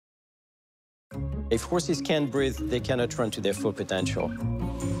If horses can't breathe, they cannot run to their full potential.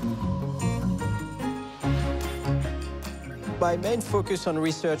 My main focus on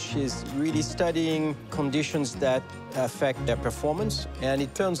research is really studying conditions that affect their performance, and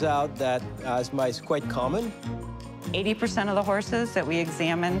it turns out that asthma is quite common. 80% of the horses that we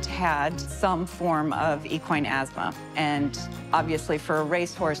examined had some form of equine asthma. And obviously for a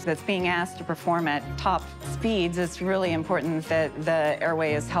racehorse that's being asked to perform at top speeds, it's really important that the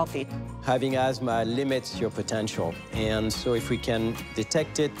airway is healthy. Having asthma limits your potential. And so if we can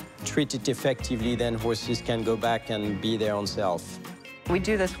detect it, treat it effectively, then horses can go back and be their own self. We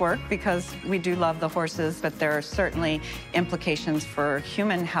do this work because we do love the horses, but there are certainly implications for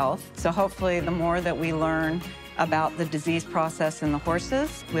human health. So hopefully the more that we learn about the disease process in the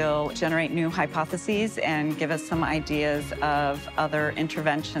horses will generate new hypotheses and give us some ideas of other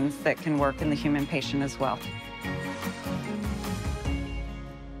interventions that can work in the human patient as well.